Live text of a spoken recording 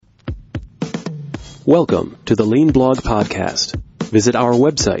Welcome to the Lean Blog Podcast. Visit our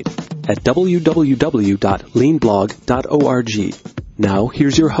website at www.leanblog.org. Now,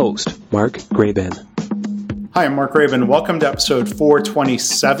 here's your host, Mark Graban. Hi, I'm Mark Graban. Welcome to episode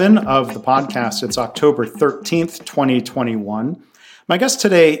 427 of the podcast. It's October 13th, 2021. My guest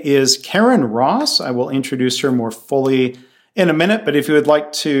today is Karen Ross. I will introduce her more fully in a minute, but if you would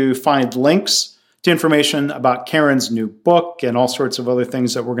like to find links to information about Karen's new book and all sorts of other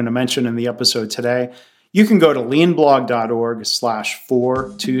things that we're going to mention in the episode today, you can go to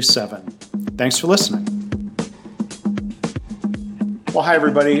leanblog.org/427. Thanks for listening. Well, hi,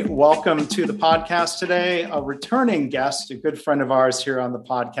 everybody. Welcome to the podcast today. A returning guest, a good friend of ours here on the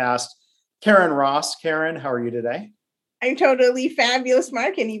podcast, Karen Ross. Karen, how are you today? I'm totally fabulous,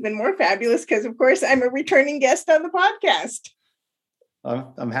 Mark, and even more fabulous because, of course, I'm a returning guest on the podcast.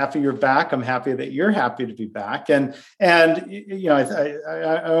 I'm happy you're back. I'm happy that you're happy to be back. And you know,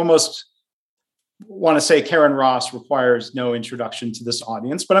 I almost want to say Karen Ross requires no introduction to this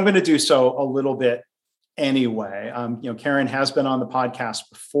audience, but I'm going to do so a little bit anyway. Karen has been on the podcast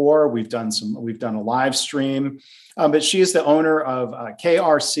before. We've done a live stream, but she is the owner of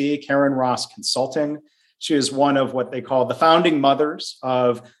KRC, Karen Ross Consulting. She is one of what they call the founding mothers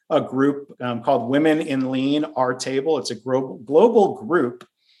of a group called Women in Lean, Our Table. It's a global group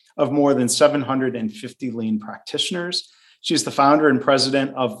of more than 750 Lean practitioners. She's the founder and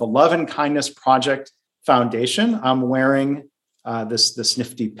president of the Love and Kindness Project Foundation. I'm wearing this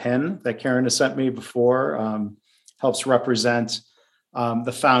nifty pin that Karen has sent me before, helps represent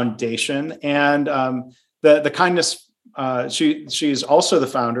the foundation. And the kindness, she's also the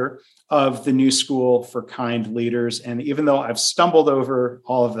founder of the New School for Kind Leaders. And even though I've stumbled over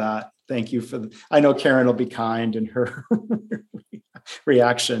all of that, thank you I know Karen will be kind in her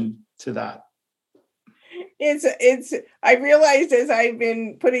reaction to that. I realized as I've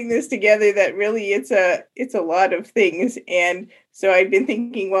been putting this together that really it's a lot of things. And so I've been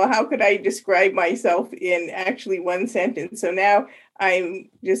thinking, well, how could I describe myself in actually one sentence? So now I'm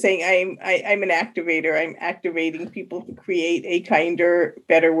just saying I'm an activator. I'm activating people to create a kinder,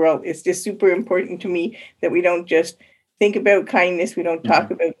 better world. It's just super important to me that we don't just think about kindness. We don't talk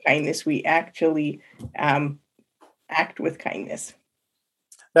about kindness. We actually act with kindness.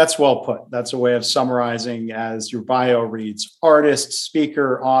 That's well put. That's a way of summarizing, as your bio reads: artist,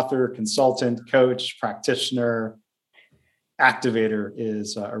 speaker, author, consultant, coach, practitioner. Activator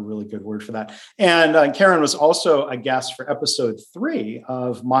is a really good word for that. And Karen was also a guest for episode 3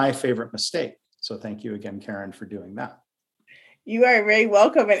 of My Favorite Mistake. So thank you again, Karen, for doing that. You are very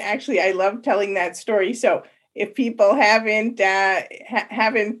welcome. And actually, I love telling that story. So if people haven't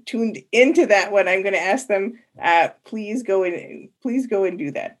tuned into that one, I'm going to ask them, please go and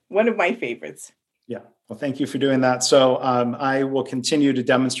do that. One of my favorites. Yeah. Well, thank you for doing that. So I will continue to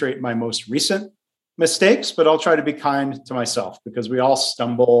demonstrate my most recent mistakes, but I'll try to be kind to myself because we all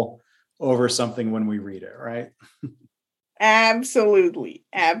stumble over something when we read it, right? Absolutely.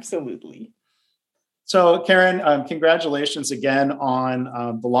 Absolutely. So, Karen, congratulations again on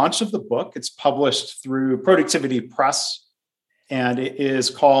the launch of the book. It's published through Productivity Press, and it is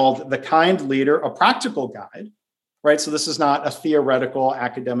called The Kind Leader, a Practical Guide, right? So this is not a theoretical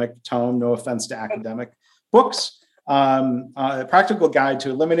academic tome, no offense to academic books. A practical guide to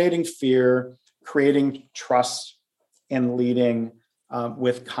eliminating fear, creating trust, and leading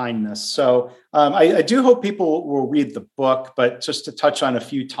with kindness. So I do hope people will read the book, but just to touch on a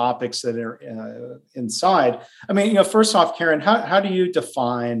few topics that are inside. I mean, first off, Karen, how do you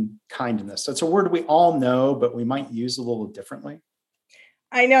define kindness? That's a word we all know, but we might use a little differently.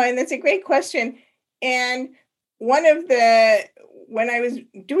 I know, and that's a great question. And when I was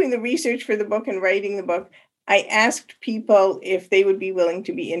doing the research for the book and writing the book, I asked people if they would be willing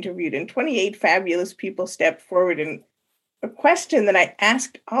to be interviewed, and 28 fabulous people stepped forward. And a question that I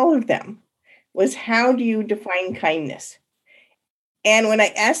asked all of them was, how do you define kindness? And when I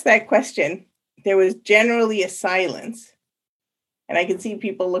asked that question, there was generally a silence. And I could see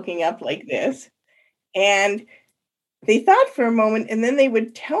people looking up like this. And they thought for a moment, and then they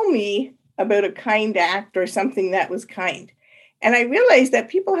would tell me about a kind act or something that was kind. And I realized that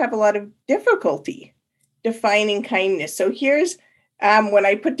people have a lot of difficulty defining kindness. So here's when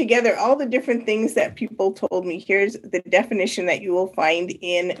I put together all the different things that people told me, here's the definition that you will find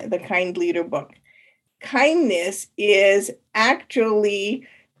in the Kind Leader book. Kindness is actually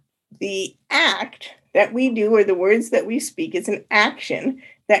the act that we do, or the words that we speak. It's an action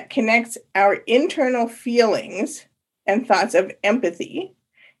that connects our internal feelings and thoughts of empathy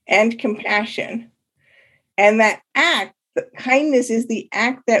and compassion. And that act, kindness, is the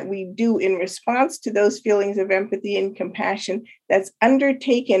act that we do in response to those feelings of empathy and compassion that's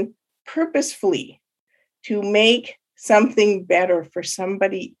undertaken purposefully to make something better for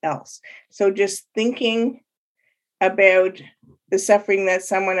somebody else. So just thinking about the suffering that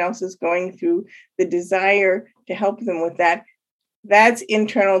someone else is going through, the desire to help them with that, that's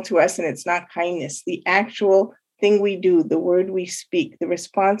internal to us, and it's not kindness. The actual thing we do, the word we speak, the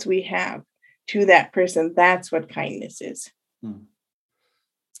response we have to that person, that's what kindness is.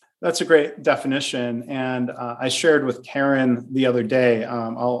 That's a great definition. And I shared with Karen the other day,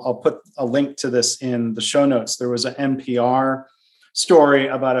 I'll put a link to this in the show notes. There was an NPR story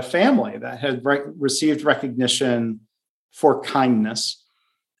about a family that had received recognition for kindness.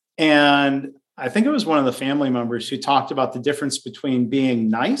 And I think it was one of the family members who talked about the difference between being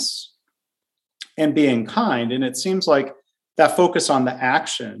nice and being kind. And it seems like that focus on the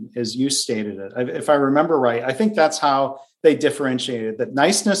action, as you stated it, if I remember right, I think that's how they differentiated, that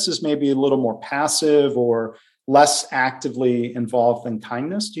niceness is maybe a little more passive or less actively involved than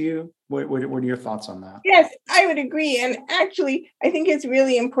kindness. What are your thoughts on that? Yes, I would agree. And actually, I think it's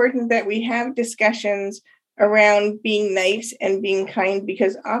really important that we have discussions around being nice and being kind,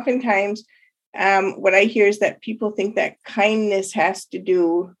 because oftentimes what I hear is that people think that kindness has to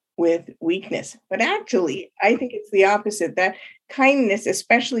do with weakness. But actually, I think it's the opposite, that kindness,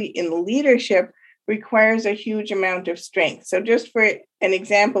 especially in leadership, requires a huge amount of strength. So just for an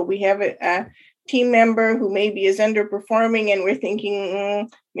example, we have a team member who maybe is underperforming, and we're thinking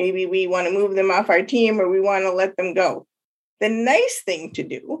maybe we want to move them off our team or we want to let them go. The nice thing to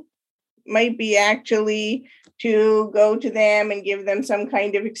do might be actually to go to them and give them some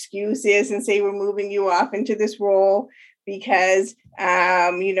kind of excuses and say, we're moving you off into this role because,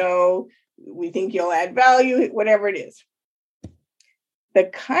 we think you'll add value, whatever it is. The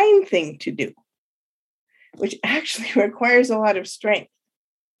kind thing to do, which actually requires a lot of strength,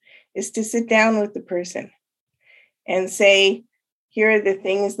 is to sit down with the person and say, here are the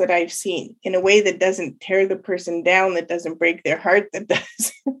things that I've seen, in a way that doesn't tear the person down, that doesn't break their heart, that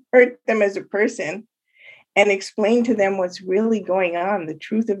doesn't hurt them as a person, and explain to them what's really going on, the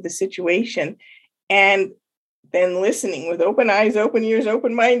truth of the situation, and then listening with open eyes, open ears,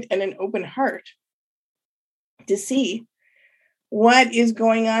 open mind, and an open heart to see what is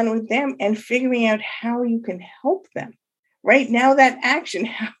going on with them and figuring out how you can help them. Right now, that action,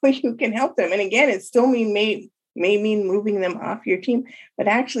 how you can help them. And again, it still may mean moving them off your team. But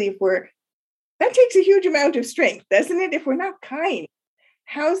actually, that takes a huge amount of strength, doesn't it? If we're not kind,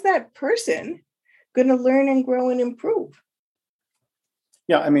 how's that person going to learn and grow and improve?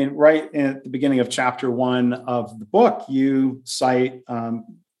 Yeah, I mean, right at the beginning of chapter 1 of the book, you cite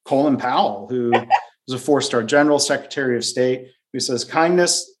Colin Powell, who was a 4-star general, Secretary of State, who says,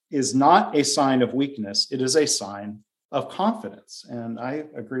 kindness is not a sign of weakness. It is a sign of confidence. And I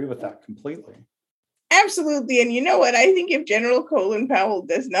agree with that completely. Absolutely. And you know what? I think if General Colin Powell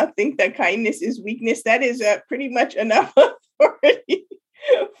does not think that kindness is weakness, that is pretty much enough authority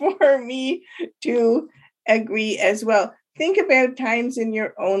for me to agree as well. Think about times in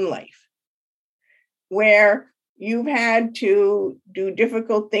your own life where you've had to do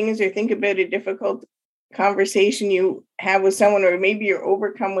difficult things, or think about a difficult conversation you have with someone, or maybe you're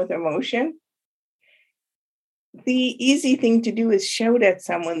overcome with emotion. The easy thing to do is shout at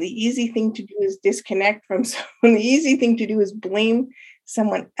someone. The easy thing to do is disconnect from someone. The easy thing to do is blame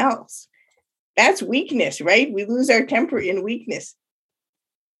someone else. That's weakness, right? We lose our temper in weakness.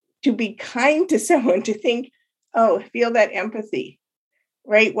 To be kind to someone, to think, oh, feel that empathy,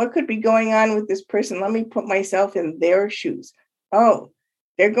 right? What could be going on with this person? Let me put myself in their shoes. Oh,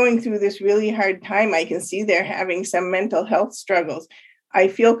 they're going through this really hard time. I can see they're having some mental health struggles. I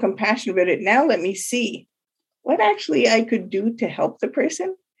feel compassion about it. Now let me see what actually I could do to help the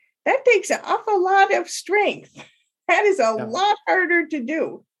person. That takes an awful lot of strength. That is a lot harder to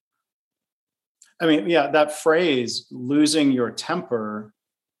do. I mean, yeah, that phrase, losing your temper,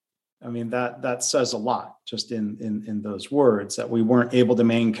 I mean, that says a lot just in those words, that we weren't able to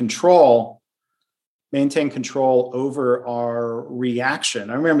maintain control over our reaction.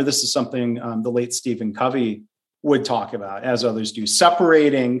 I remember this is something the late Stephen Covey would talk about, as others do,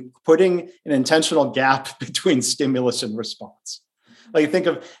 putting an intentional gap between stimulus and response. Like, think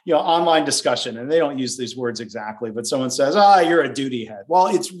of, online discussion, and they don't use these words exactly, but someone says, you're a duty head. Well,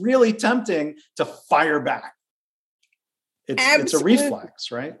 it's really tempting to fire back. It's a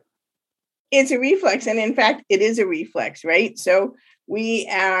reflex, right? It's a reflex. And in fact, it is a reflex, right? So we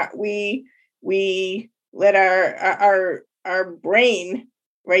let our brain,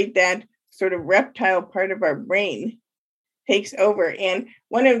 right, that sort of reptile part of our brain takes over. And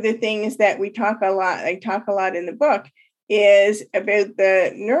one of the things that I talk a lot in the book, is about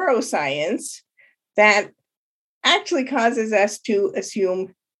the neuroscience that actually causes us to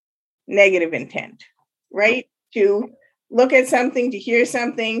assume negative intent, right? To look at something, to hear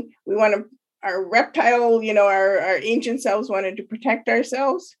something. We want to, our reptile, our ancient selves wanted to protect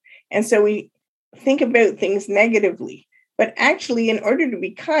ourselves. And so we think about things negatively. But actually, in order to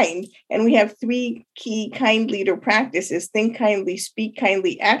be kind, and we have 3 key kind leader practices: think kindly, speak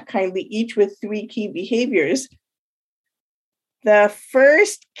kindly, act kindly, each with 3 key behaviors. The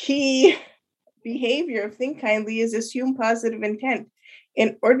first key behavior of think kindly is assume positive intent.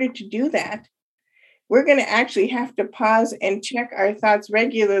 In order to do that, we're going to actually have to pause and check our thoughts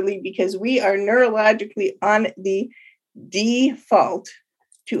regularly, because we are neurologically on the default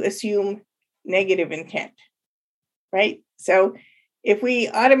to assume negative intent, right? So if we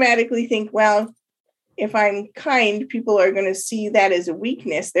automatically think, well, if I'm kind, people are going to see that as a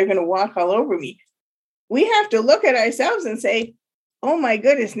weakness, they're going to walk all over me. We have to look at ourselves and say, oh my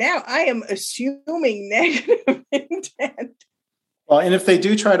goodness, now I am assuming negative intent. Well, and if they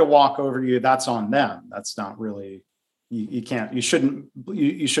do try to walk over you, that's on them. That's not really, you shouldn't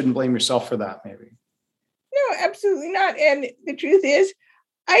blame yourself for that, maybe. No, absolutely not. And the truth is,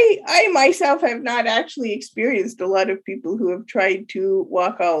 I myself have not actually experienced a lot of people who have tried to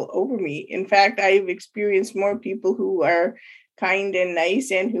walk all over me. In fact, I've experienced more people who are kind and nice,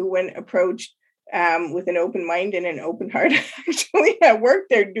 and who, when approached with an open mind and an open heart, actually at work,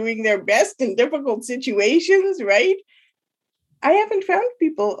 they're doing their best in difficult situations, right? I haven't found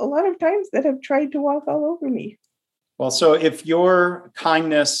people a lot of times that have tried to walk all over me. Well, so if your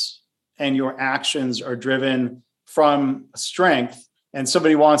kindness and your actions are driven from strength, and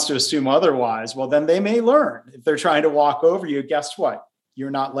somebody wants to assume otherwise, well, then they may learn. If they're trying to walk over you, guess what?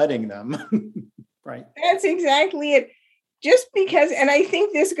 You're not letting them, right? That's exactly it. Just because, and I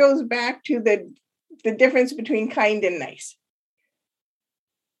think this goes back to the difference between kind and nice.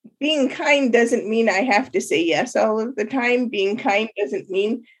 Being kind doesn't mean I have to say yes all of the time. Being kind doesn't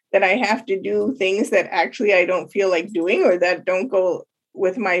mean that I have to do things that actually I don't feel like doing or that don't go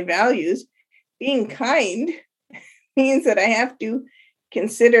with my values. Being kind means that I have to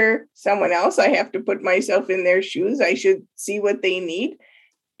consider someone else. I have to put myself in their shoes. I should see what they need.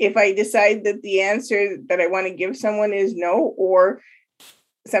 If I decide that the answer that I want to give someone is no, or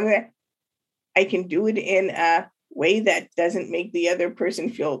something, that I can do it in a way that doesn't make the other person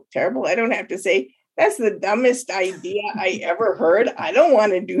feel terrible. I don't have to say, that's the dumbest idea I ever heard. I don't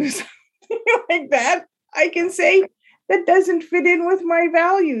want to do something like that. I can say, that doesn't fit in with my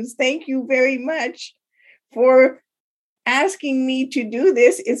values. Thank you very much for asking me to do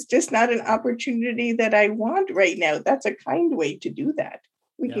this. It's just not an opportunity that I want right now. That's a kind way to do that.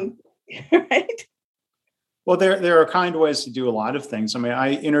 We can, right? Well, there are kind ways to do a lot of things. I mean,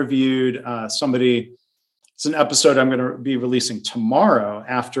 I interviewed somebody. It's an episode I'm going to be releasing tomorrow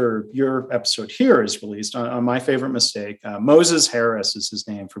after your episode here is released on my favorite mistake. Moses Harris is his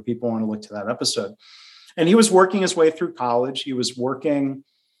name, for people who want to look to that episode. And he was working his way through college. He was working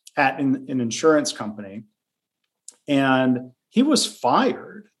at an insurance company, and he was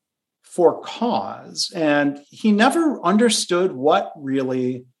fired for cause. And he never understood what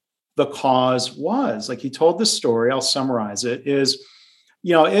really the cause was. Like, he told this story, I'll summarize it, is,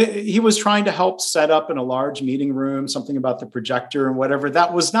 he was trying to help set up in a large meeting room something about the projector and whatever.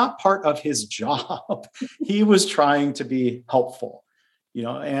 That was not part of his job. He was trying to be helpful,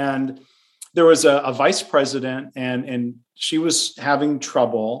 and there was a vice president, and she was having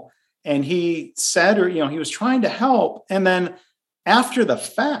trouble. And he said, he was trying to help. And then after the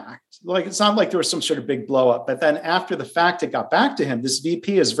fact, like, it's not like there was some sort of big blow up, but then after the fact, it got back to him. This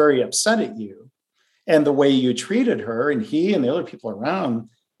VP is very upset at you and the way you treated her. And he and the other people around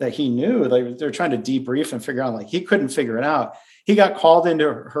that he knew, they're trying to debrief and figure out, like, he couldn't figure it out. He got called into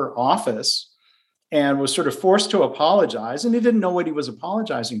her office and was sort of forced to apologize. And he didn't know what he was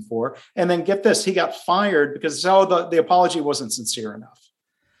apologizing for. And then get this, he got fired because the apology wasn't sincere enough.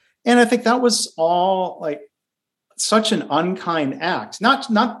 And I think that was all, like, such an unkind act,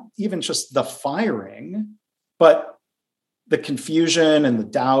 not even just the firing, but the confusion and the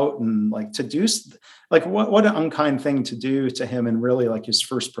doubt, and like, to do, like, what an unkind thing to do to him, and really, like, his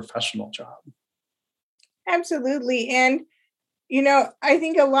first professional job. Absolutely. And, I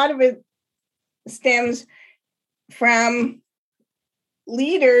think a lot of it stems from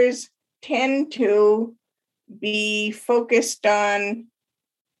leaders tend to be focused on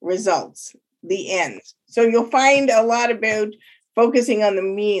results, the ends. So you'll find a lot about focusing on the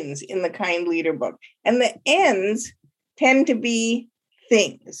means in the Kind Leader book. And the ends tend to be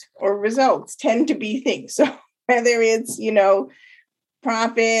things, or results tend to be things. So whether it's,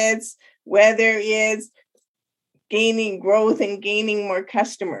 profits, whether it's gaining growth and gaining more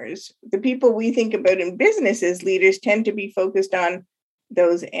customers, the people we think about in business as leaders tend to be focused on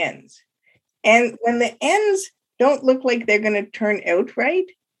those ends. And when the ends don't look like they're going to turn out right,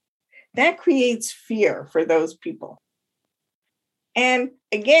 that creates fear for those people. And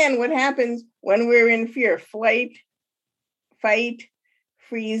again, what happens when we're in fear? Flight, fight,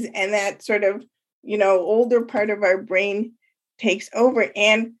 freeze, and that sort of, older part of our brain takes over.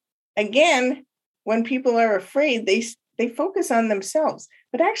 And again, when people are afraid, they focus on themselves.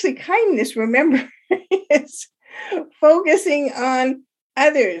 But actually, kindness, remember, is focusing on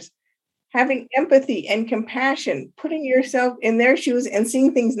others, having empathy and compassion, putting yourself in their shoes and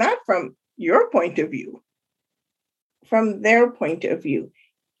seeing things not from your point of view, from their point of view.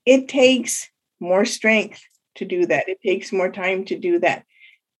 It takes more strength to do that. It takes more time to do that.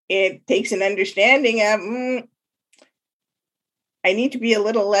 It takes an understanding of, I need to be a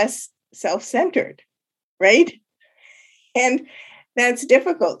little less self-centered, right? And that's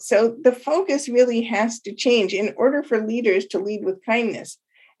difficult. So the focus really has to change in order for leaders to lead with kindness.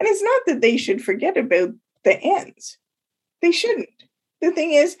 And it's not that they should forget about the ends. They shouldn't. The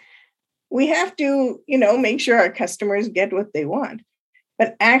thing is, we have to, make sure our customers get what they want.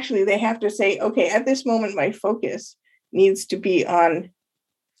 But actually, they have to say, okay, at this moment, my focus needs to be on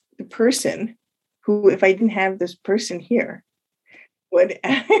the person who, if I didn't have this person here,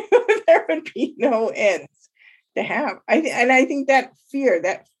 there would be no ends to have. I think that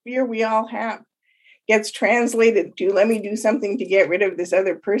fear we all have gets translated to, let me do something to get rid of this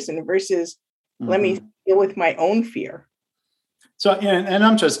other person versus let me deal with my own fear. So, and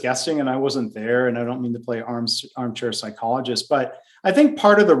I'm just guessing, and I wasn't there, and I don't mean to play armchair psychologist, but I think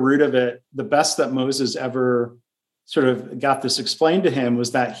part of the root of it, the best that Moses ever sort of got this explained to him,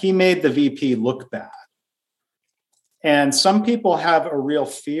 was that he made the VP look bad. And some people have a real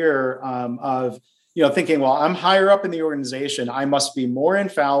fear of, thinking, well, I'm higher up in the organization. I must be more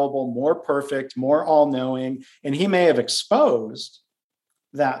infallible, more perfect, more all-knowing. And he may have exposed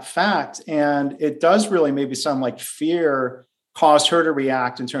that fact. And it does really maybe sound like fear caused her to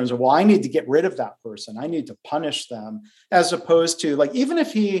react in terms of, well, I need to get rid of that person. I need to punish them, as opposed to, like, even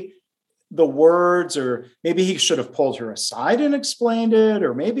if the words, or maybe he should have pulled her aside and explained it,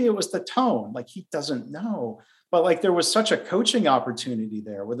 or maybe it was the tone, like he doesn't know. But like there was such a coaching opportunity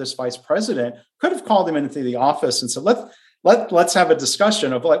there where this vice president could have called him into the office and said, let's have a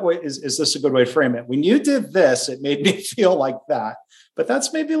discussion of like, wait, is this a good way to frame it? When you did this, it made me feel like that. But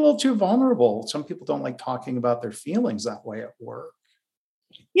that's maybe a little too vulnerable. Some people don't like talking about their feelings that way at work.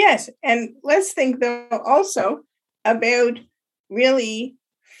 Yes. And let's think though also about really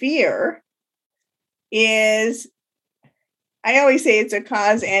fear is, I always say it's a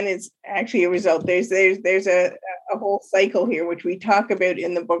cause and it's actually a result. There's a whole cycle here, which we talk about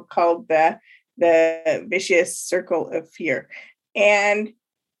in the book called the vicious circle of fear. And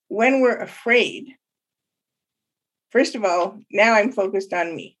when we're afraid, first of all, now I'm focused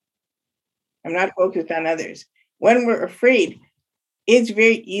on me. I'm not focused on others. When we're afraid, it's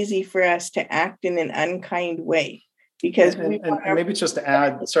very easy for us to act in an unkind way. Because and maybe just to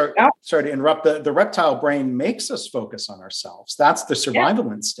add, sorry to interrupt, the reptile brain makes us focus on ourselves. That's the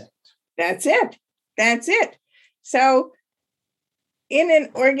survival instinct. That's it. So in an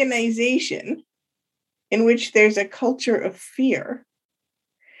organization in which there's a culture of fear,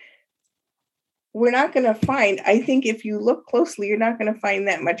 we're not going to find, I think if you look closely, you're not going to find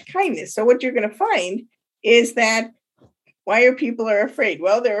that much kindness. So what you're going to find is that, why are people afraid?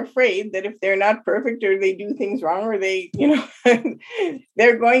 Well, they're afraid that if they're not perfect or they do things wrong or they,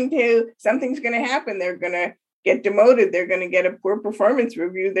 something's going to happen. They're going to get demoted. They're going to get a poor performance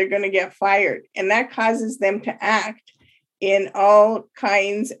review. They're going to get fired. And that causes them to act in all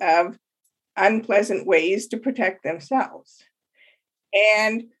kinds of unpleasant ways to protect themselves.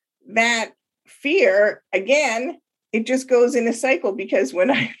 And that fear, again, it just goes in a cycle, because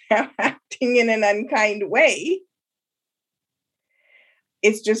when I'm now acting in an unkind way,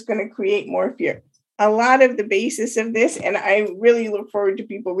 it's just going to create more fear. A lot of the basis of this, and I really look forward to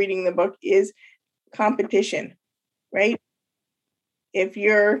people reading the book, is competition, right? If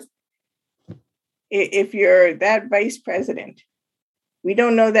you're that vice president, we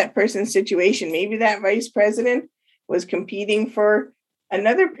don't know that person's situation. Maybe that vice president was competing for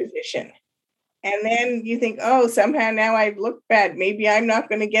another position. And then you think, oh, somehow now I've looked bad. Maybe I'm not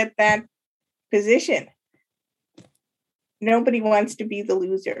going to get that position. Nobody wants to be the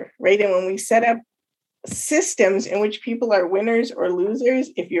loser, right? And when we set up systems in which people are winners or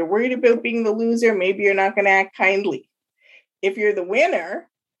losers, if you're worried about being the loser, maybe you're not going to act kindly. If you're the winner,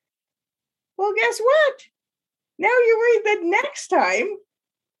 well, guess what? Now you're worried that next time,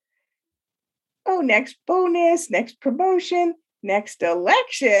 next bonus, next promotion, next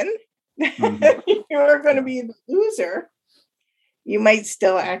election, you're going to be the loser. you might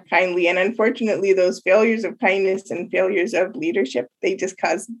still act kindly. And unfortunately, those failures of kindness and failures of leadership, they just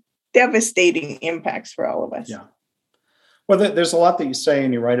cause devastating impacts for all of us. Yeah. Well, there's a lot that you say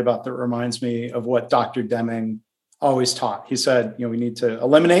and you write about that reminds me of what Dr. Deming always taught. He said, we need to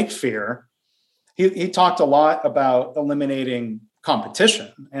eliminate fear. He talked a lot about eliminating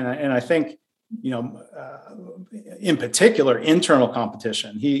competition. And I think, in particular, internal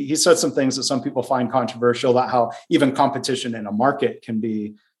competition. He said some things that some people find controversial about how even competition in a market can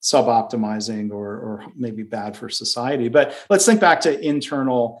be sub-optimizing or maybe bad for society. But let's think back to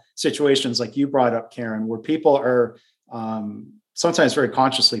internal situations like you brought up, Karen, where people are sometimes very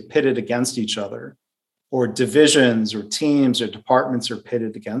consciously pitted against each other, or divisions or teams or departments are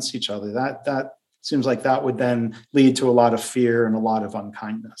pitted against each other. That seems like that would then lead to a lot of fear and a lot of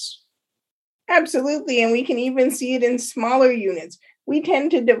unkindness. Absolutely. And we can even see it in smaller units. We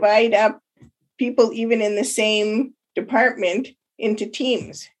tend to divide up people even in the same department into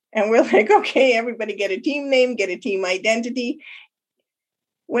teams. And we're like, okay, everybody get a team name, get a team identity.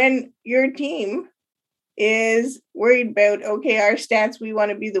 When your team is worried about, okay, our stats, we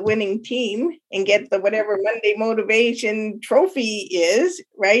want to be the winning team and get the whatever Monday motivation trophy is,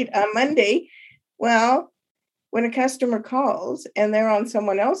 right, on Monday. Well, when a customer calls and they're on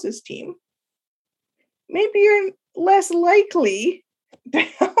someone else's team, maybe you're less likely to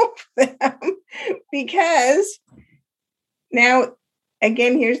help them because now,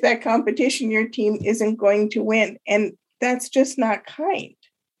 again, here's that competition. Your team isn't going to win. And that's just not kind,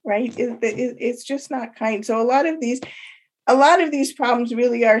 right? It's just not kind. So a lot of these problems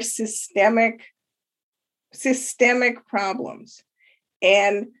really are systemic problems.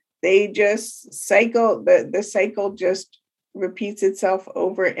 And they just cycle, the cycle just repeats itself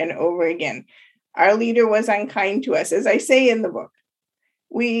over and over again. Our leader was unkind to us. As I say in the book,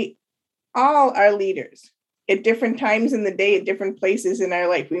 we all are leaders at different times in the day, at different places in our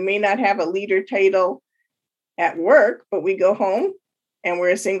life. We may not have a leader title at work, but we go home and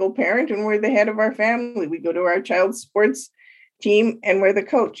we're a single parent and we're the head of our family. We go to our child's sports team and we're the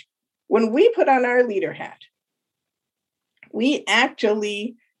coach. When we put on our leader hat, we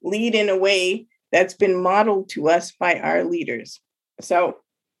actually lead in a way that's been modeled to us by our leaders. So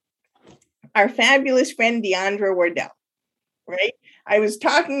our fabulous friend, Deandra Wardell, right? I was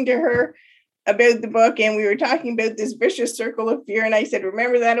talking to her about the book and we were talking about this vicious circle of fear. And I said,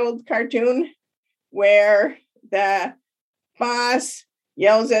 remember that old cartoon where the boss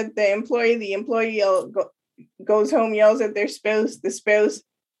yells at the employee goes home, yells at their spouse, the spouse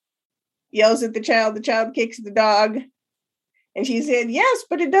yells at the child kicks the dog. And she said, yes,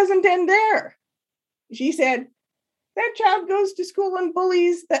 but it doesn't end there. She said, that child goes to school and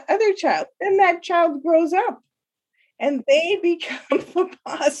bullies the other child. Then that child grows up and they become the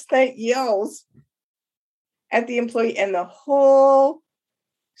boss that yells at the employee, and the whole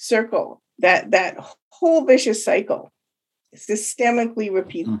circle, that whole vicious cycle systemically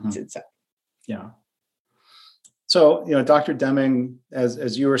repeats itself. Yeah. So, Dr. Deming,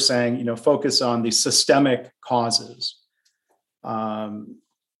 as you were saying, focus on the systemic causes.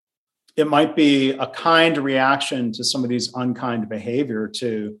 It might be a kind reaction to somebody's unkind behavior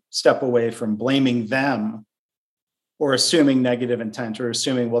to step away from blaming them or assuming negative intent or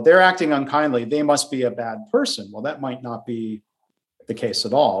assuming, well, they're acting unkindly, they must be a bad person. Well, that might not be the case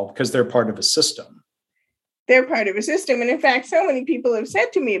at all because they're part of a system. They're part of a system. And in fact, so many people have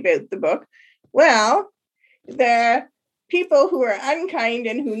said to me about the book, well, the people who are unkind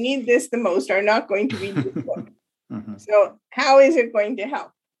and who need this the most are not going to read this book. Mm-hmm. So how is it going to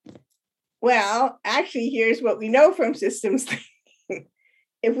help? Well, actually, here's what we know from systems thinking.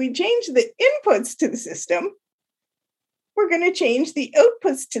 If we change the inputs to the system, we're going to change the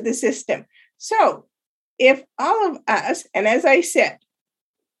outputs to the system. So if all of us, and as I said,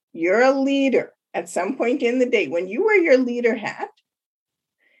 you're a leader at some point in the day, when you wear your leader hat,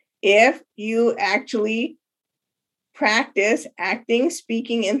 if you actually practice acting,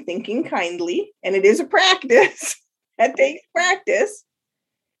 speaking, and thinking kindly, and it is a practice, that takes practice,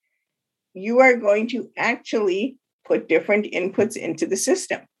 you are going to actually put different inputs into the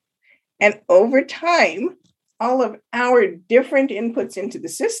system. And over time, all of our different inputs into the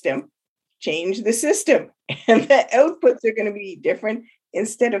system change the system. And the outputs are going to be different.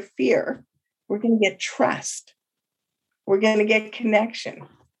 Instead of fear, we're going to get trust. We're going to get connection.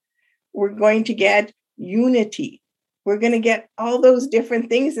 We're going to get unity. We're going to get all those different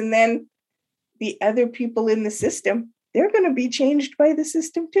things. And then the other people in the system, they're going to be changed by the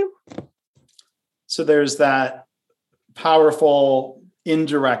system too. So there's that powerful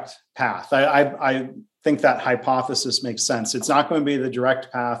indirect path. I think that hypothesis makes sense. It's not going to be the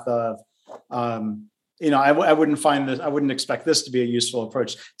direct path of I wouldn't find this, I wouldn't expect this to be a useful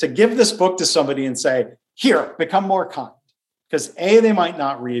approach to give this book to somebody and say, here, become more kind. Because A, they might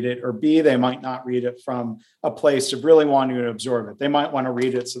not read it, or B, they might not read it from a place of really wanting to absorb it. They might want to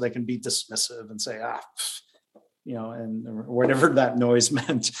read it so they can be dismissive and say, and or whatever that noise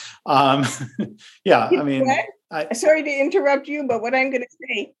meant. Sorry to interrupt you, but what I'm going to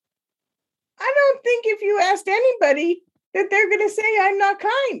say, I don't think if you asked anybody that they're going to say, I'm not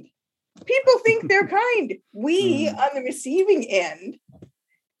kind. People think they're kind. We on the receiving end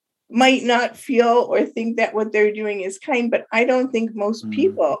might not feel or think that what they're doing is kind, but I don't think most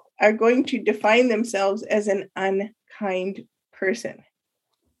people are going to define themselves as an unkind person.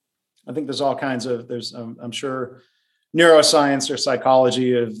 I think there's all kinds of, I'm sure, neuroscience or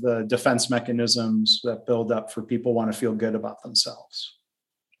psychology of the defense mechanisms that build up for people want to feel good about themselves.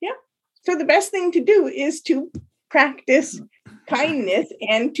 Yeah. So the best thing to do is to practice kindness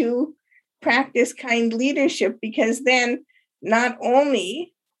and to practice kind leadership, because then not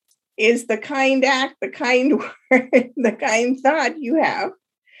only is the kind act, the kind word, the kind thought you have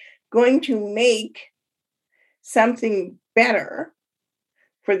going to make something better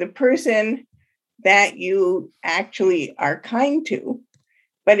for the person that you actually are kind to,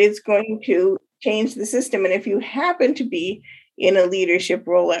 but it's going to change the system. And if you happen to be in a leadership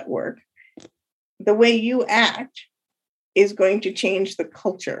role at work, the way you act is going to change the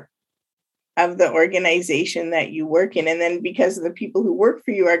culture of the organization that you work in. And then because the people who work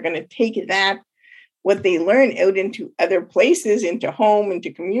for you are going to take that, what they learn, out into other places, into home,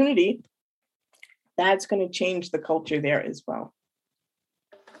 into community, that's going to change the culture there as well.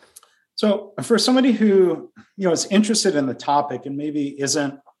 So for somebody who, is interested in the topic and maybe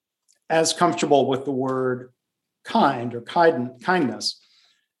isn't as comfortable with the word kind or kindness,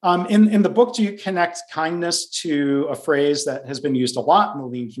 in the book, do you connect kindness to a phrase that has been used a lot in the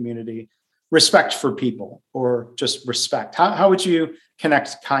lean community, respect for people, or just respect? How would you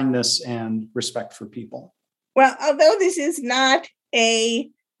connect kindness and respect for people? Well, although this is not a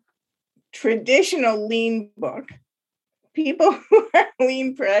traditional lean book, people who are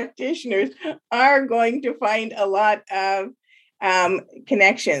lean practitioners are going to find a lot of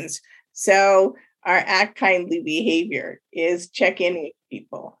connections. So our act kindly behavior is check in with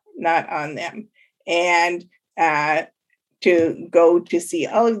people, not on them. And to go to see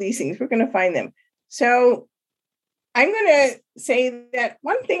all of these things, we're going to find them. So I'm going to say that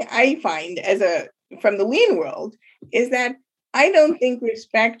one thing I find from the lean world is that I don't think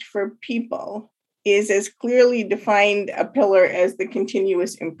respect for people is as clearly defined a pillar as the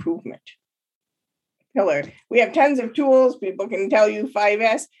continuous improvement pillar. We have tons of tools. People can tell you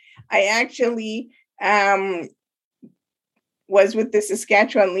 5S. I actually was with the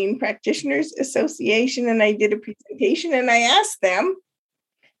Saskatchewan Lean Practitioners Association, and I did a presentation, and I asked them,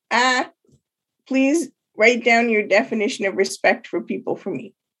 please write down your definition of respect for people for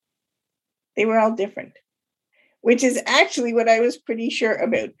me. They were all different, which is actually what I was pretty sure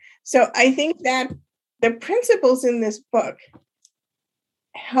about. So I think that the principles in this book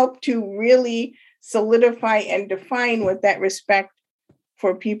help to really solidify and define what that respect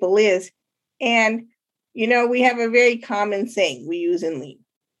for people is. And we have a very common saying we use in Lean.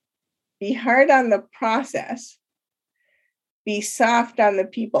 Be hard on the process, be soft on the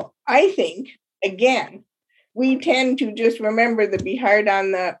people. I think, again, we tend to just remember the be hard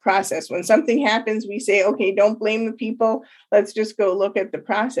on the process. When something happens, we say, okay, don't blame the people. Let's just go look at the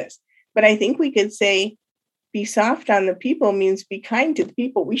process. But I think we could say be soft on the people means be kind to the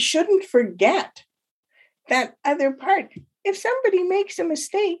people. We shouldn't forget that other part. If somebody makes a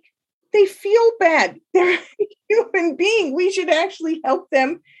mistake, they feel bad. They're a human being. We should actually help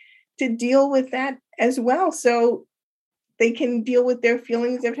them to deal with that as well, so they can deal with their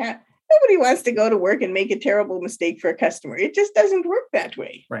feelings of nobody wants to go to work and make a terrible mistake for a customer. It just doesn't work that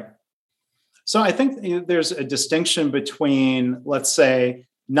way. Right. So I think there's a distinction between, let's say,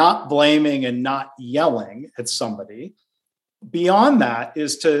 not blaming and not yelling at somebody. Beyond that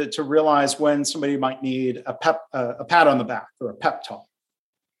is to realize when somebody might need a pat on the back or a pep talk.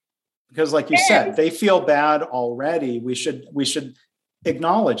 Because like you said, they feel bad already. We should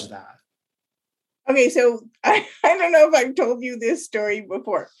acknowledge that. Okay, so I don't know if I've told you this story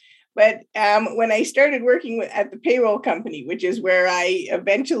before, but when I started working at the payroll company, which is where I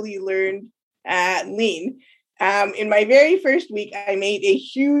eventually learned Lean, in my very first week, I made a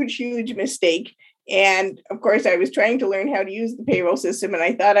huge mistake. And of course, I was trying to learn how to use the payroll system, and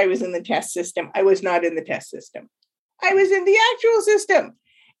I thought I was in the test system. I was not in the test system. I was in the actual system.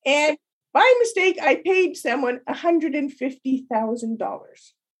 And by mistake, I paid someone $150,000.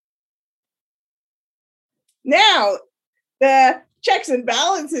 Now, the checks and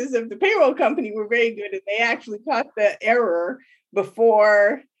balances of the payroll company were very good, and they actually caught the error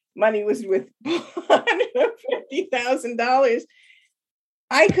before money was with $150,000.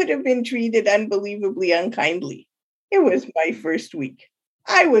 I could have been treated unbelievably unkindly. It was my first week.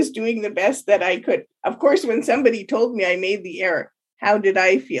 I was doing the best that I could. Of course, when somebody told me I made the error, how did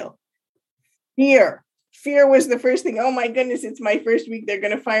I feel? Fear. Fear was the first thing. Oh my goodness, it's my first week. They're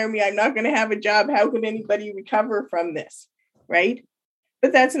going to fire me. I'm not going to have a job. How could anybody recover from this? Right?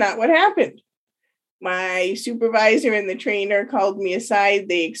 But that's not what happened. My supervisor and the trainer called me aside.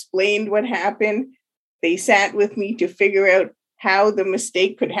 They explained what happened. They sat with me to figure out how the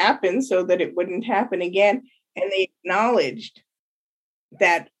mistake could happen so that it wouldn't happen again. And they acknowledged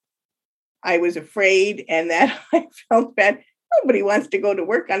that I was afraid and that I felt bad. Nobody wants to go to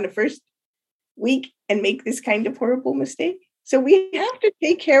work on the first week and make this kind of horrible mistake. So we have to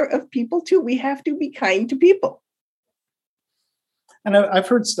take care of people too. We have to be kind to people. And I've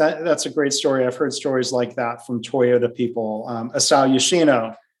heard that's a great story. I've heard stories like that from Toyota people. Isao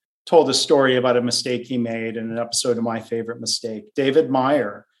Yoshino told a story about a mistake he made in an episode of My Favorite Mistake. David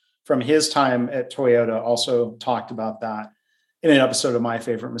Meyer, from his time at Toyota, also talked about that in an episode of My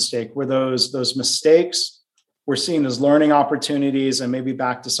Favorite Mistake, where those mistakes were seen as learning opportunities. And maybe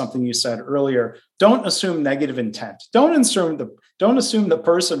back to something you said earlier, don't assume negative intent. Don't assume the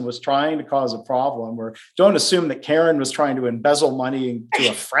person was trying to cause a problem, or don't assume that Karen was trying to embezzle money to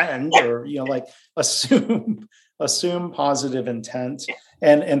a friend, or assume positive intent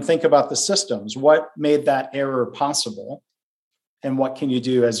and think about the systems. What made that error possible? And what can you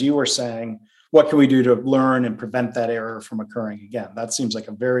do, as you were saying, what can we do to learn and prevent that error from occurring again? That seems like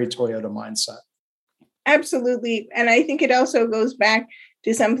a very Toyota mindset. Absolutely. And I think it also goes back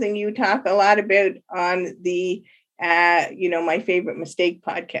to something you talk a lot about on the, My Favorite Mistake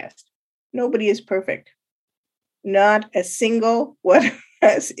podcast. Nobody is perfect. Not a single one of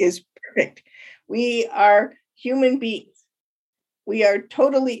us is perfect. We are human beings. We are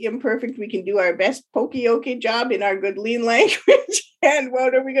totally imperfect. We can do our best poke-yoke job in our good lean language. And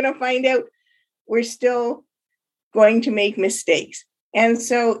what are we going to find out? We're still going to make mistakes. And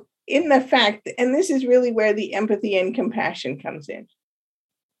so in the fact, and this is really where the empathy and compassion comes in,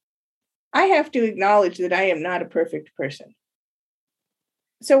 I have to acknowledge that I am not a perfect person.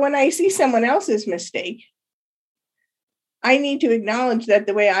 So when I see someone else's mistake, I need to acknowledge that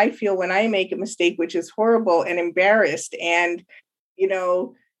the way I feel when I make a mistake, which is horrible and embarrassed, and,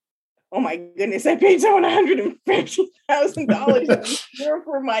 oh my goodness, I paid someone $150,000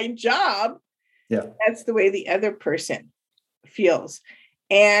 for my job. Yeah. That's the way the other person feels.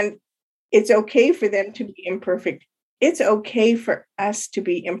 And it's okay for them to be imperfect. It's okay for us to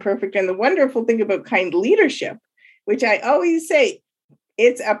be imperfect. And the wonderful thing about kind leadership, which I always say,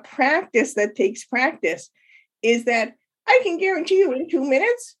 it's a practice that takes practice, is that I can guarantee you in 2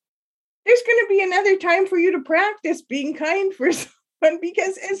 minutes, there's going to be another time for you to practice being kind for someone,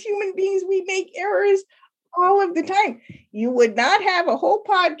 because as human beings, we make errors all of the time. You would not have a whole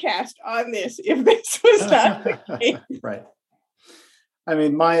podcast on this if this was not the case. Right. I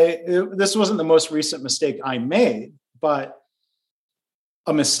mean, this wasn't the most recent mistake I made, but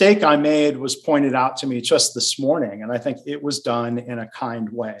a mistake I made was pointed out to me just this morning, and I think it was done in a kind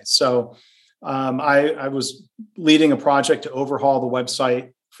way. So I was leading a project to overhaul the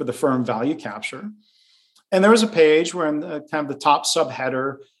website for the firm Value Capture. And there was a page where in the kind of the top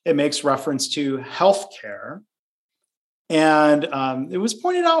subheader, it makes reference to healthcare. And it was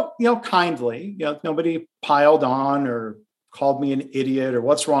pointed out, kindly, nobody piled on or called me an idiot or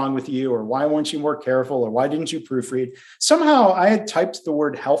what's wrong with you or why weren't you more careful or why didn't you proofread? Somehow I had typed the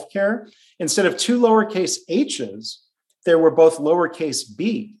word healthcare. Instead of 2 lowercase h's, there were both lowercase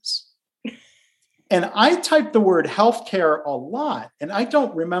b's. And I typed the word healthcare a lot, and I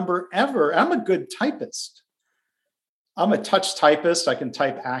don't remember ever. I'm a good typist. I'm a touch typist. I can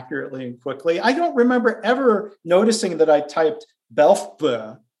type accurately and quickly. I don't remember ever noticing that I typed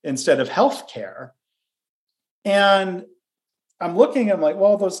belfb instead of healthcare. And I'm like,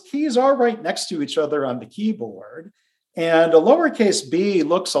 well, those keys are right next to each other on the keyboard. And a lowercase b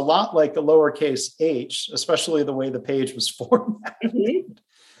looks a lot like a lowercase h, especially the way the page was formatted. Mm-hmm.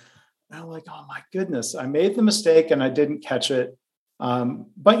 And I'm like, oh my goodness, I made the mistake and I didn't catch it.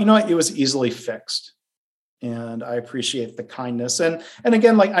 But you know what? It was easily fixed. And I appreciate the kindness. And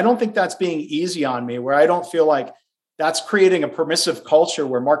again, I don't think that's being easy on me, where I don't feel like that's creating a permissive culture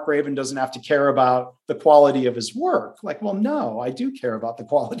where Mark Graban doesn't have to care about the quality of his work. Well, no, I do care about the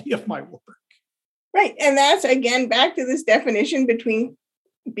quality of my work. Right. And that's, again, back to this definition between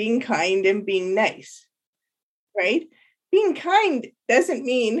being kind and being nice, right? Being kind doesn't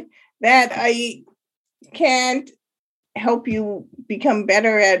mean that I can't help you become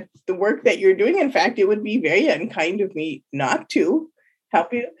better at the work that you're doing. In fact, it would be very unkind of me not to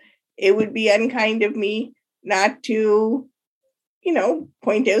help you. It would be unkind of me not to,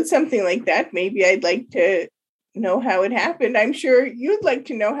 point out something like that. Maybe I'd like to know how it happened. I'm sure you'd like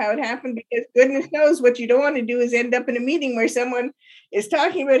to know how it happened, because goodness knows what you don't want to do is end up in a meeting where someone is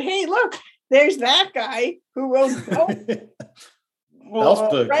talking about, hey, look, there's that guy who wrote Elf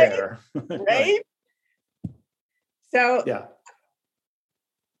book right? Right? So yeah,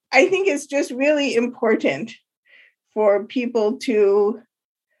 I think it's just really important for people to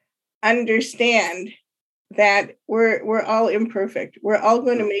understand that we're all imperfect. We're all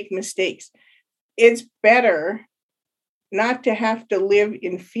going to make mistakes. It's better not to have to live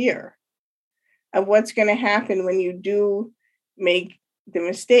in fear of what's going to happen when you do make the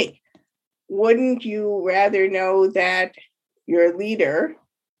mistake. Wouldn't you rather know that your leader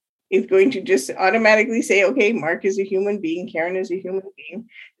is going to just automatically say, okay, Mark is a human being, Karen is a human being.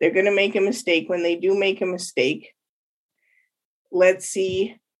 They're going to make a mistake. When they do make a mistake, let's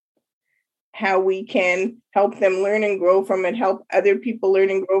see how we can help them learn and grow from it, help other people learn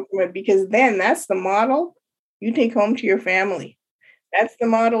and grow from it, because then that's the model you take home to your family. That's the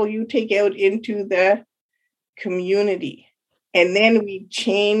model you take out into the community. And then we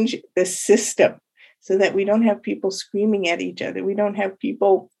change the system so that we don't have people screaming at each other. We don't have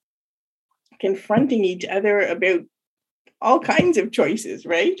people confronting each other about all kinds of choices,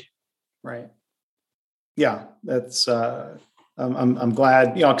 right? Right. Yeah, that's I'm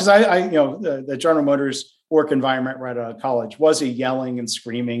glad, because I the General Motors work environment right out of college was a yelling and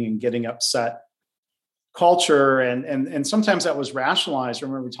screaming and getting upset culture, and sometimes that was rationalized. I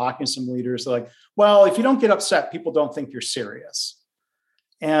remember talking to some leaders like, well, if you don't get upset, people don't think you're serious.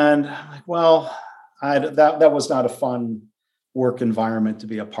 And I'm like, well, that was not a fun work environment to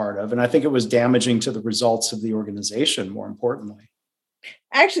be a part of. And I think it was damaging to the results of the organization, more importantly.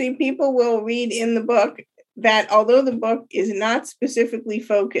 Actually, people will read in the book that although the book is not specifically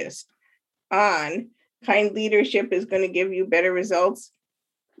focused on kind leadership is going to give you better results,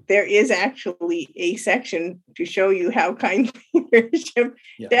 there is actually a section to show you how kind leadership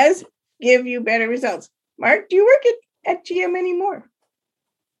does give you better results. Mark, do you work at GM anymore?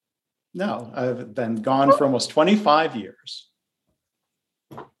 No, I've been gone for almost 25 years.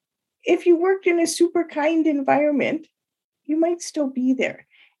 If you worked in a super kind environment, you might still be there.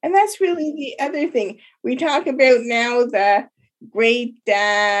 And that's really the other thing. We talk about now the great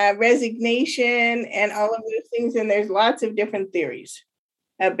resignation and all of those things, and there's lots of different theories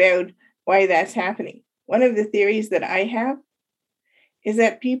about why that's happening. One of the theories that I have is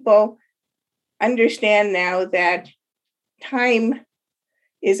that people understand now that time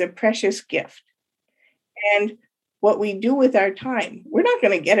is a precious gift. And what we do with our time, we're not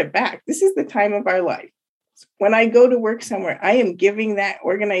going to get it back. This is the time of our life. When I go to work somewhere, I am giving that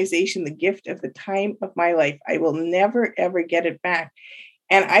organization the gift of the time of my life. I will never, ever get it back.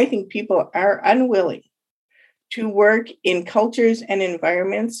 And I think people are unwilling to work in cultures and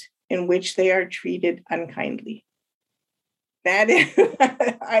environments in which they are treated unkindly. That is,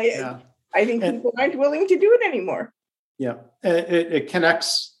 I think people aren't willing to do it anymore. Yeah, it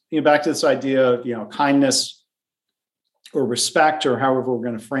connects back to this idea of kindness or respect, or however we're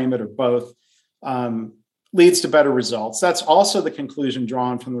going to frame it, or both. Leads to better results. That's also the conclusion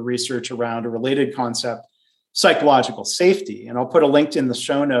drawn from the research around a related concept, psychological safety. And I'll put a link in the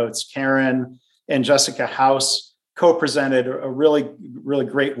show notes. Karen and Jessica House co-presented a really, really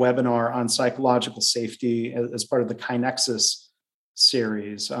great webinar on psychological safety as part of the KaiNexus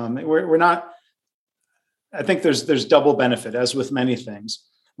series. We're not, I think there's double benefit, as with many things.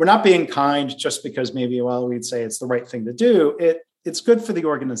 We're not being kind just because maybe, we'd say it's the right thing to do. It's good for the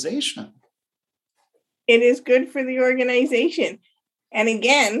organization. It is good for the organization. And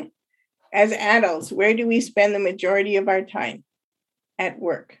again, as adults, where do we spend the majority of our time? At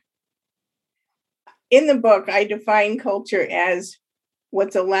work. In the book, I define culture as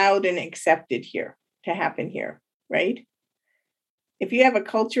what's allowed and accepted here to happen here, right? If you have a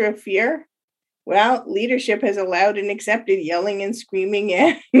culture of fear, well, leadership has allowed and accepted yelling and screaming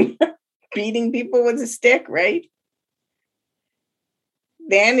and beating people with a stick, right?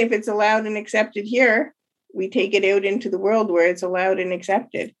 Then if it's allowed and accepted here, we take it out into the world where it's allowed and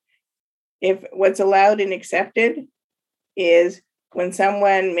accepted. If what's allowed and accepted is when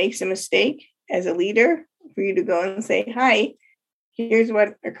someone makes a mistake as a leader, for you to go and say, hi, here's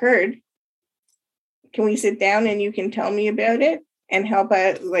what occurred. Can we sit down and you can tell me about it and help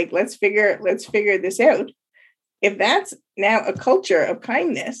us? Let's figure this out. If that's now a culture of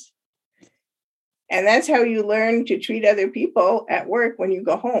kindness, and that's how you learn to treat other people at work when you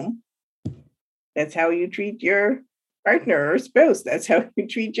go home, that's how you treat your partner or spouse. That's how you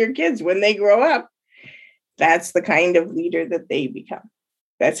treat your kids when they grow up. That's the kind of leader that they become.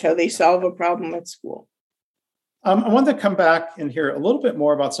 That's how they solve a problem at school. I wanted to come back and hear a little bit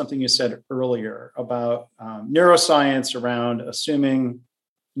more about something you said earlier about neuroscience around assuming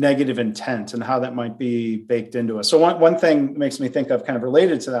negative intent and how that might be baked into us. So one thing that makes me think of kind of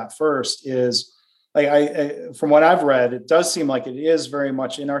related to that first is, like, I from what I've read, it does seem like it is very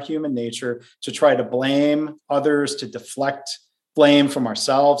much in our human nature to try to blame others, to deflect blame from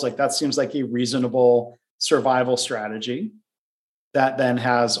ourselves. Like, that seems like a reasonable survival strategy that then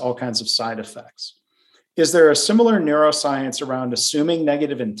has all kinds of side effects. Is there a similar neuroscience around assuming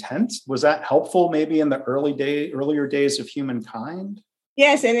negative intent? Was that helpful maybe in the earlier days of humankind?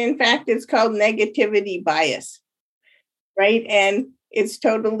 Yes, and in fact, it's called negativity bias, right? And it's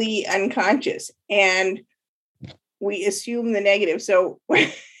totally unconscious, and we assume the negative. So,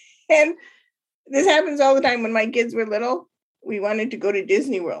 and this happens all the time. When my kids were little, we wanted to go to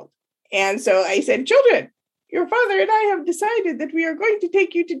Disney World. And so I said, children, your father and I have decided that we are going to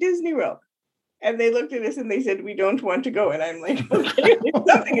take you to Disney World. And they looked at us and they said, we don't want to go. And I'm like, okay,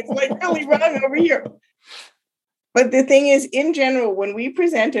 something is like really wrong over here. But the thing is, in general, when we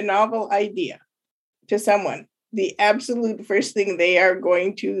present a novel idea to someone, the absolute first thing they are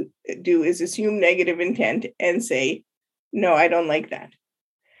going to do is assume negative intent and say, no, I don't like that.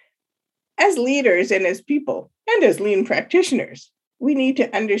 As leaders and as people and as lean practitioners, we need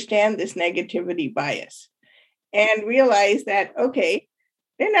to understand this negativity bias and realize that, okay,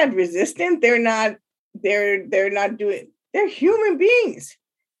 they're not resistant. They're not doing, they're human beings.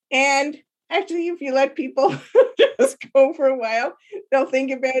 And actually, if you let people just go for a while, they'll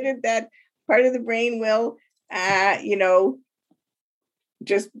think about it, that part of the brain will,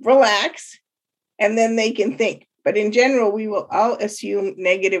 just relax, and then they can think. But in general, we will all assume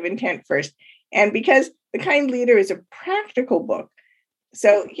negative intent first. And because The Kind Leader is a practical book,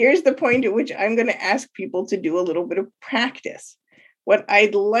 so here's the point at which I'm going to ask people to do a little bit of practice. What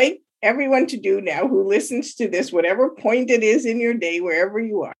I'd like everyone to do now who listens to this, whatever point it is in your day, wherever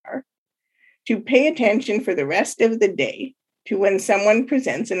you are, to pay attention for the rest of the day to when someone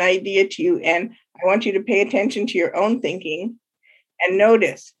presents an idea to you. And I want you to pay attention to your own thinking and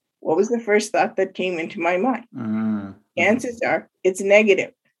notice, what was the first thought that came into my mind? Mm-hmm. Chances are it's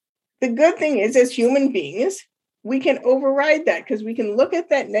negative. The good thing is, as human beings, we can override that because we can look at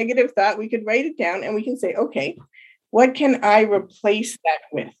that negative thought, we could write it down, and we can say, okay, what can I replace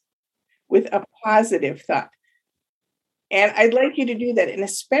that with a positive thought? And I'd like you to do that. And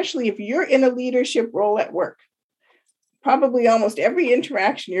especially if you're in a leadership role at work, probably almost every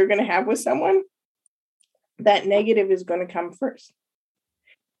interaction you're going to have with someone, that negative is going to come first.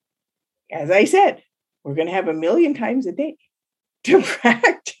 As I said, we're going to have 1,000,000 times a day to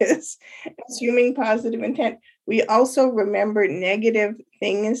practice assuming positive intent. We also remember negative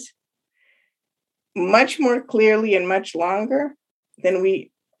things much more clearly and much longer than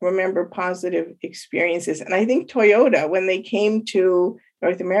we remember positive experiences. And I think Toyota, when they came to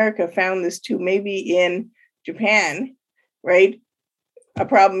North America, found this too, maybe in Japan, right? A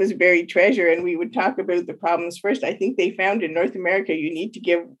problem is buried treasure, and we would talk about the problems first. I think they found in North America, you need to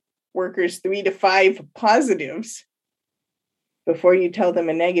give workers 3 to 5 positives before you tell them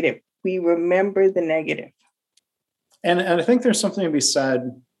a negative. We remember the negative. And I think there's something to be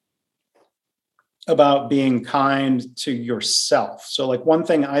said about being kind to yourself. So, like, one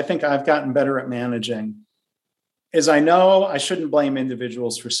thing I think I've gotten better at managing is I know I shouldn't blame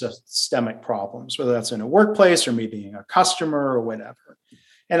individuals for systemic problems, whether that's in a workplace or me being a customer or whatever.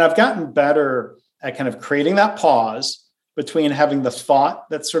 And I've gotten better at kind of creating that pause between having the thought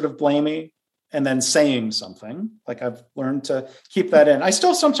that's sort of blamey and then saying something. Like, I've learned to keep that in. I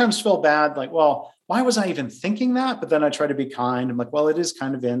still sometimes feel bad, like, well, why was I even thinking that? But then I try to be kind. I'm like, well, it is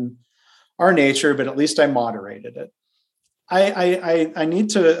kind of in our nature, but at least I moderated it. I need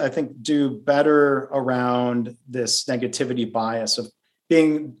to, I think, do better around this negativity bias of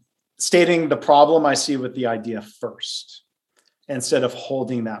stating the problem I see with the idea first, instead of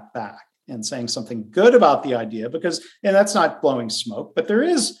holding that back and saying something good about the idea, because, and that's not blowing smoke, but there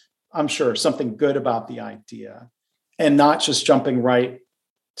is, I'm sure, something good about the idea, and not just jumping right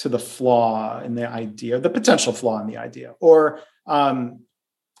to the flaw in the idea, the potential flaw in the idea, or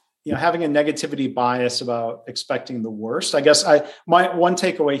having a negativity bias about expecting the worst. I guess my one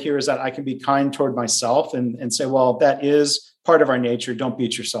takeaway here is that I can be kind toward myself and say, well, that is part of our nature. Don't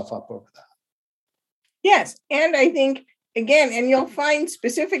beat yourself up over that. Yes. And I think, again, and you'll find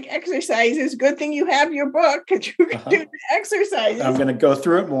specific exercises. Good thing you have your book, because you can do the exercises. I'm going to go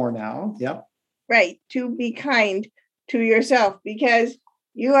through it more now. Yep. Right. To be kind to yourself, because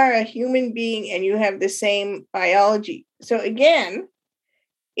You are a human being and you have the same biology. So again,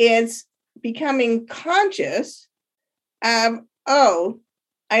 it's becoming conscious of, oh,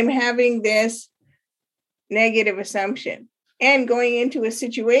 I'm having this negative assumption, and going into a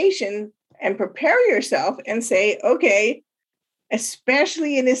situation and prepare yourself and say, okay,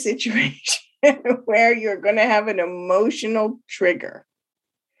 especially in a situation where you're going to have an emotional trigger,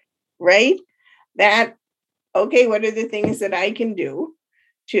 right? That, okay, what are the things that I can do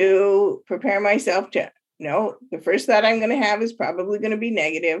to prepare myself to, no, the first thought I'm going to have is probably going to be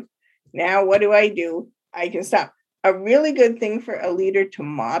negative. Now, what do? I can stop. A really good thing for a leader to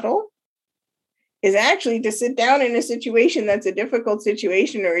model is actually to sit down in a situation that's a difficult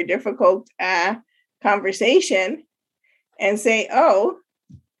situation or a difficult conversation and say, oh,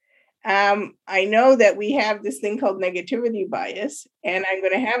 I know that we have this thing called negativity bias, and I'm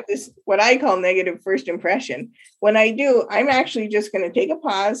going to have this, what I call negative first impression. When I do, I'm actually just going to take a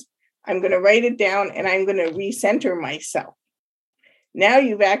pause. I'm going to write it down, and I'm going to recenter myself. Now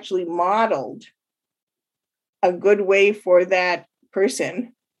you've actually modeled a good way for that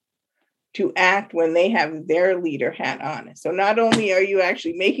person to act when they have their leader hat on. So not only are you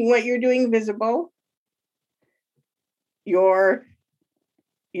actually making what you're doing visible, you're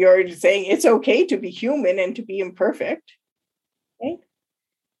saying it's okay to be human and to be imperfect. Right?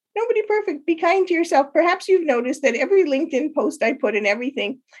 Nobody perfect. Be kind to yourself. Perhaps you've noticed that every LinkedIn post I put in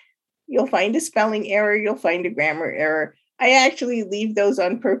everything, you'll find a spelling error, you'll find a grammar error. I actually leave those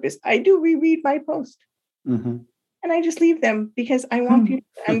on purpose. I do reread my post. Mm-hmm. And I just leave them because I want people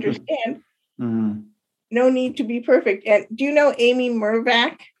to understand. No need to be perfect. And do you know Amy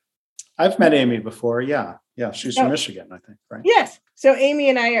Mervak? I've met Amy before. Yeah. She's from Michigan, I think, right? Yes. So Amy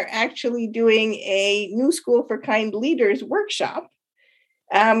and I are actually doing a New School for Kind Leaders workshop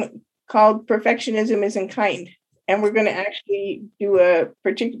called Perfectionism Isn't Kind. And we're going to actually do a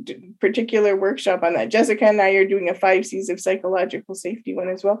particular workshop on that. Jessica and I are doing a 5 C's of psychological safety one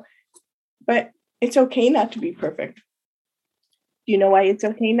as well. But it's okay not to be perfect. Do you know why it's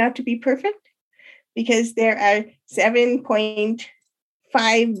okay not to be perfect? Because there are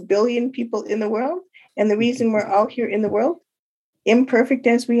 7.5 billion people in the world. And the reason we're all here in the world, imperfect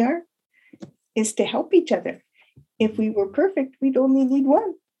as we are, is to help each other. If we were perfect, we'd only need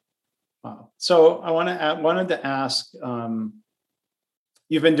one. Wow. So I wanted to ask,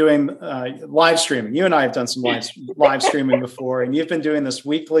 you've been doing live streaming. You and I have done some live streaming before, and you've been doing this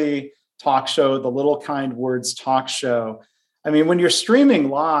weekly talk show, the Little Kind Words talk show. I mean, when you're streaming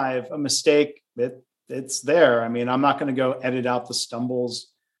live, a mistake, it's there. I mean, I'm not going to go edit out the stumbles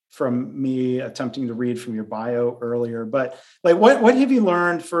from me attempting to read from your bio earlier, but like, what have you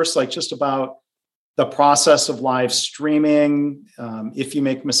learned first, like just about the process of live streaming? If you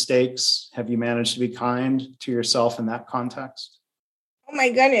make mistakes, have you managed to be kind to yourself in that context? Oh my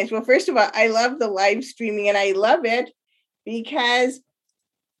goodness. Well, first of all, I love the live streaming, and I love it because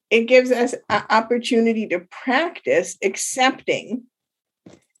it gives us an opportunity to practice accepting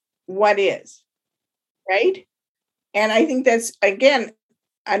what is, right? And I think that's, again,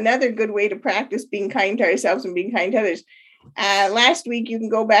 another good way to practice being kind to ourselves and being kind to others. Last week, you can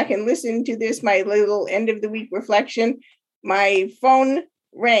go back and listen to this, my little end of the week reflection. My phone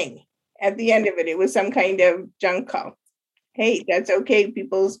rang at the end of it. It was some kind of junk call. Hey, that's okay.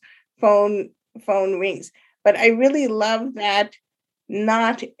 People's phone rings. But I really love that.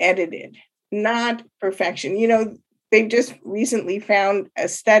 Not edited, not perfection. You know, they've just recently found a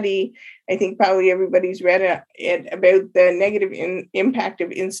study, I think probably everybody's read it, about the negative impact of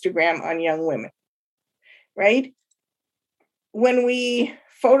Instagram on young women, right? When we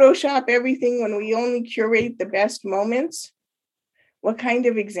Photoshop everything, when we only curate the best moments, what kind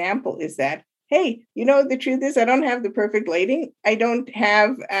of example is that? Hey, you know, the truth is I don't have the perfect lighting. I don't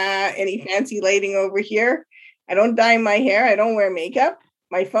have any fancy lighting over here. I don't dye my hair. I don't wear makeup.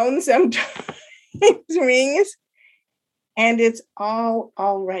 My phone sometimes rings, and it's all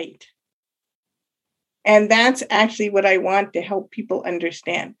right. And that's actually what I want to help people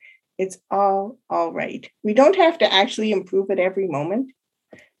understand. It's all right. We don't have to actually improve at every moment.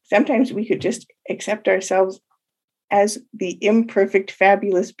 Sometimes we could just accept ourselves as the imperfect,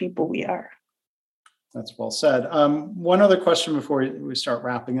 fabulous people we are. That's well said. One other question before we start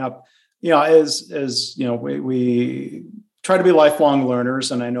wrapping up. You know, as you know, we try to be lifelong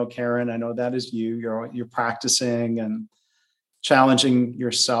learners, and I know Karen, I know that is you. You're practicing and challenging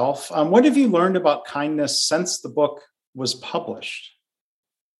yourself. What have you learned about kindness since the book was published?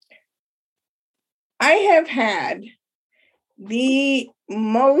 I have had the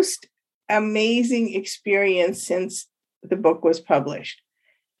most amazing experience since the book was published.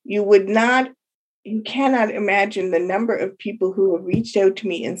 You would not you cannot imagine the number of people who have reached out to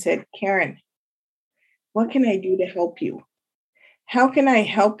me and said, Karen, what can I do to help you? How can I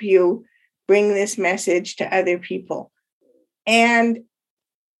help you bring this message to other people? And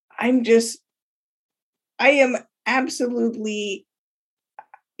I am absolutely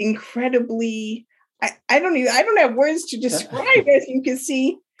incredibly, I don't have words to describe, as you can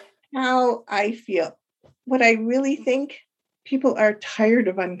see, how I feel. What I really think, people are tired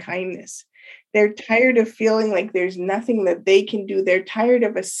of unkindness. They're tired of feeling like there's nothing that they can do. They're tired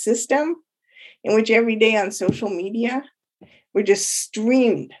of a system in which every day on social media, we're just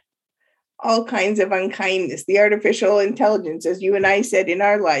streamed all kinds of unkindness. The artificial intelligence, as you and I said in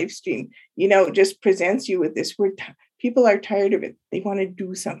our live stream, just presents you with this. People are tired of it. They want to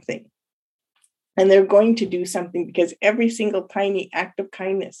do something. And they're going to do something, because every single tiny act of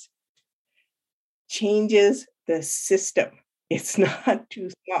kindness changes the system. It's not too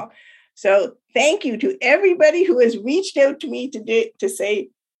small. So thank you to everybody who has reached out to me today to say,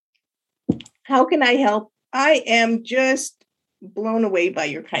 how can I help? I am just blown away by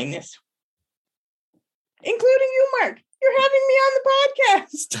your kindness, including you, Mark. You're having me on the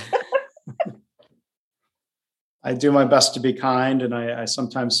podcast. I do my best to be kind, and I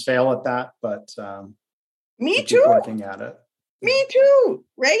sometimes fail at that, but me keep too. Working at it. Me too,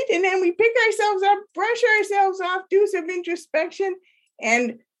 right? And then we pick ourselves up, brush ourselves off, do some introspection,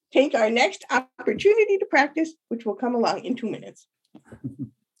 and take our next opportunity to practice, which will come along in 2 minutes.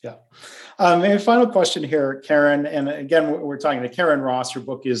 Yeah. And a final question here, Karen. And again, we're talking to Karen Ross. Her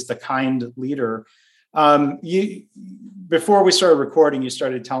book is The Kind Leader. Before we started recording, you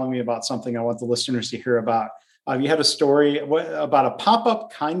started telling me about something I want the listeners to hear about. You had a story about a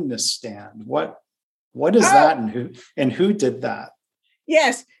pop-up kindness stand. What is that, and who did that?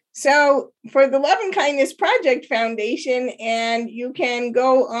 Yes. So for the Love and Kindness Project Foundation, and you can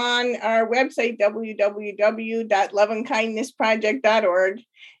go on our website, www.loveandkindnessproject.org,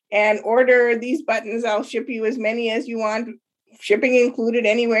 and order these buttons. I'll ship you as many as you want, shipping included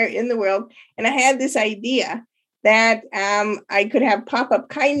anywhere in the world. And I had this idea that I could have pop-up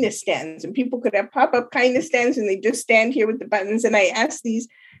kindness stands, and people could have pop-up kindness stands, and they just stand here with the buttons. And I asked these,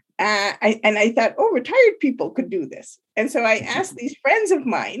 I thought, retired people could do this. And so I asked these friends of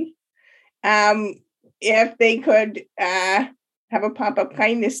mine if they could have a pop-up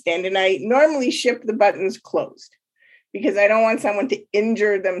kindness stand. And I normally ship the buttons closed, because I don't want someone to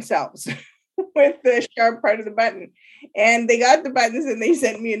injure themselves with the sharp part of the button. And they got the buttons, and they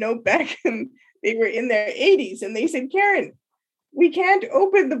sent me a note back, and they were in their 80s. And they said, Karen, we can't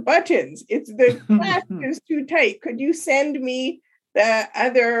open the buttons. The clasp is too tight. Could you send me the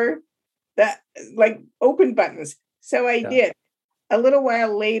open buttons? So I did. A little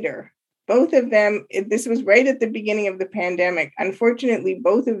while later, both of them, this was right at the beginning of the pandemic. Unfortunately,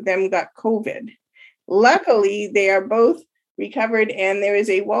 both of them got COVID. Luckily, they are both recovered, and there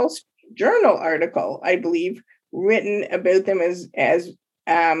is a Wall Street Journal article, I believe, written about them as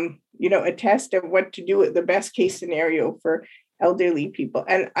a test of what to do with the best case scenario for elderly people.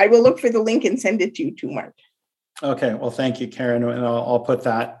 And I will look for the link and send it to you too, Mark. Okay, well, thank you, Karen, and I'll put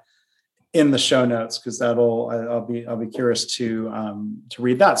that in the show notes, because I'll be curious to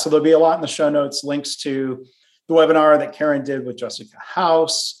read that. So there'll be a lot in the show notes, links to the webinar that Karen did with Jessica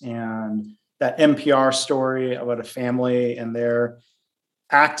House, and that NPR story about a family and their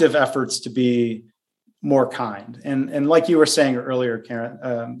active efforts to be more kind. And like you were saying earlier,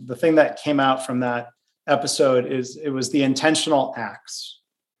 Karen, the thing that came out from that episode is it was the intentional acts,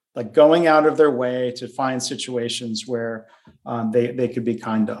 like going out of their way to find situations where they could be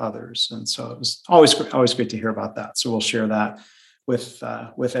kind to others. And so it was always great to hear about that. So we'll share that with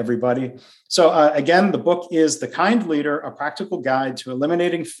everybody. So again, the book is The Kind Leader, a practical guide to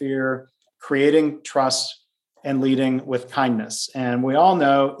eliminating fear, creating trust, and leading with kindness. And we all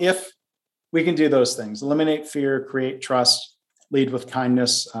know, if we can do those things, eliminate fear, create trust, lead with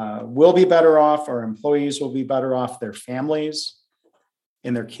kindness, we'll be better off. Our employees will be better off. Their families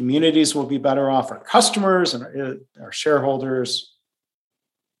in their communities will be better off. Our customers and our shareholders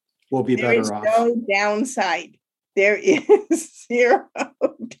will be better off. There is no downside. There is zero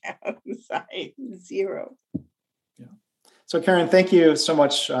downside. Zero. Yeah. So Karen, thank you so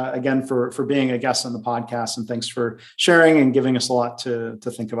much again for being a guest on the podcast, and thanks for sharing and giving us a lot to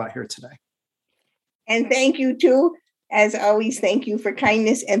think about here today. And thank you too. As always, thank you for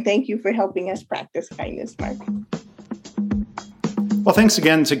kindness, and thank you for helping us practice kindness, Mark. Well, thanks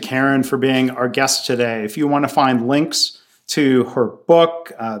again to Karen for being our guest today. If you want to find links to her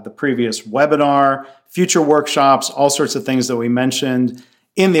book, the previous webinar, future workshops, all sorts of things that we mentioned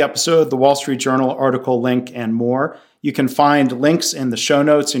in the episode, the Wall Street Journal article link, and more, You can find links in the show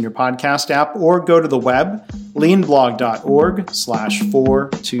notes in your podcast app, or go to the web,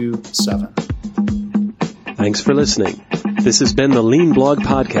 leanblog.org/427. Thanks for listening. This has been the Lean Blog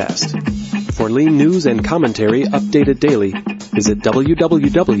Podcast. For Lean news and commentary updated daily, visit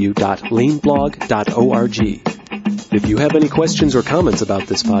www.leanblog.org. If you have any questions or comments about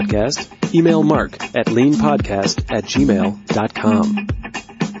this podcast, email Mark at leanpodcast@gmail.com.